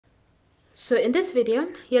So in this video,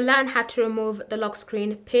 you'll learn how to remove the lock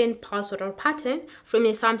screen PIN, password or pattern from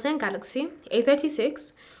your Samsung Galaxy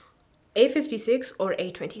A36, A56 or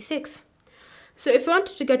A26. So if you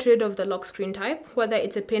wanted to get rid of the lock screen type, whether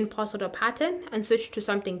it's a PIN, password or pattern, and switch to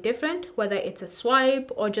something different, whether it's a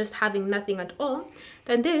swipe or just having nothing at all,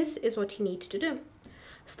 then this is what you need to do.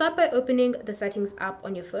 Start by opening the settings app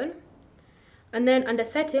on your phone. And then under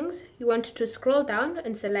settings, you want to scroll down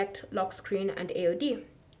and select lock screen and AOD.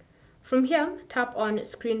 From here, tap on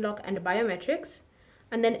Screen Lock and Biometrics,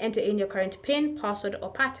 and then enter in your current PIN, password,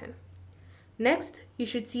 or pattern. Next, you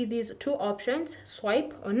should see these two options,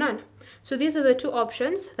 swipe or none. So these are the two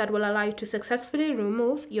options that will allow you to successfully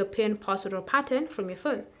remove your PIN, password, or pattern from your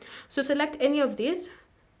phone. So select any of these.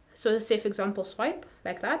 So say, for example, swipe,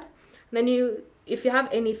 like that. Then if you have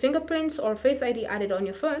any fingerprints or Face ID added on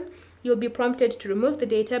your phone, you'll be prompted to remove the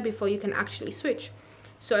data before you can actually switch.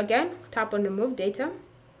 So again, tap on Remove Data,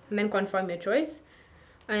 and then confirm your choice.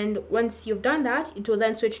 And once you've done that, it will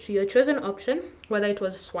then switch to your chosen option, whether it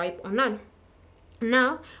was swipe or none.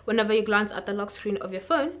 Now, whenever you glance at the lock screen of your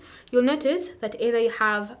phone, you'll notice that either you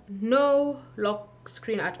have no lock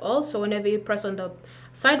screen at all, so whenever you press on the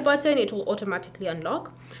side button, it will automatically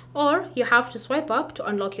unlock, or you have to swipe up to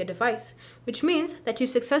unlock your device, which means that you've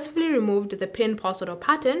successfully removed the PIN, password, or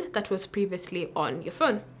pattern that was previously on your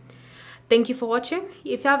phone. Thank you for watching.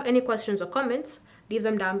 If you have any questions or comments, leave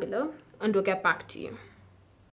them down below and we'll get back to you.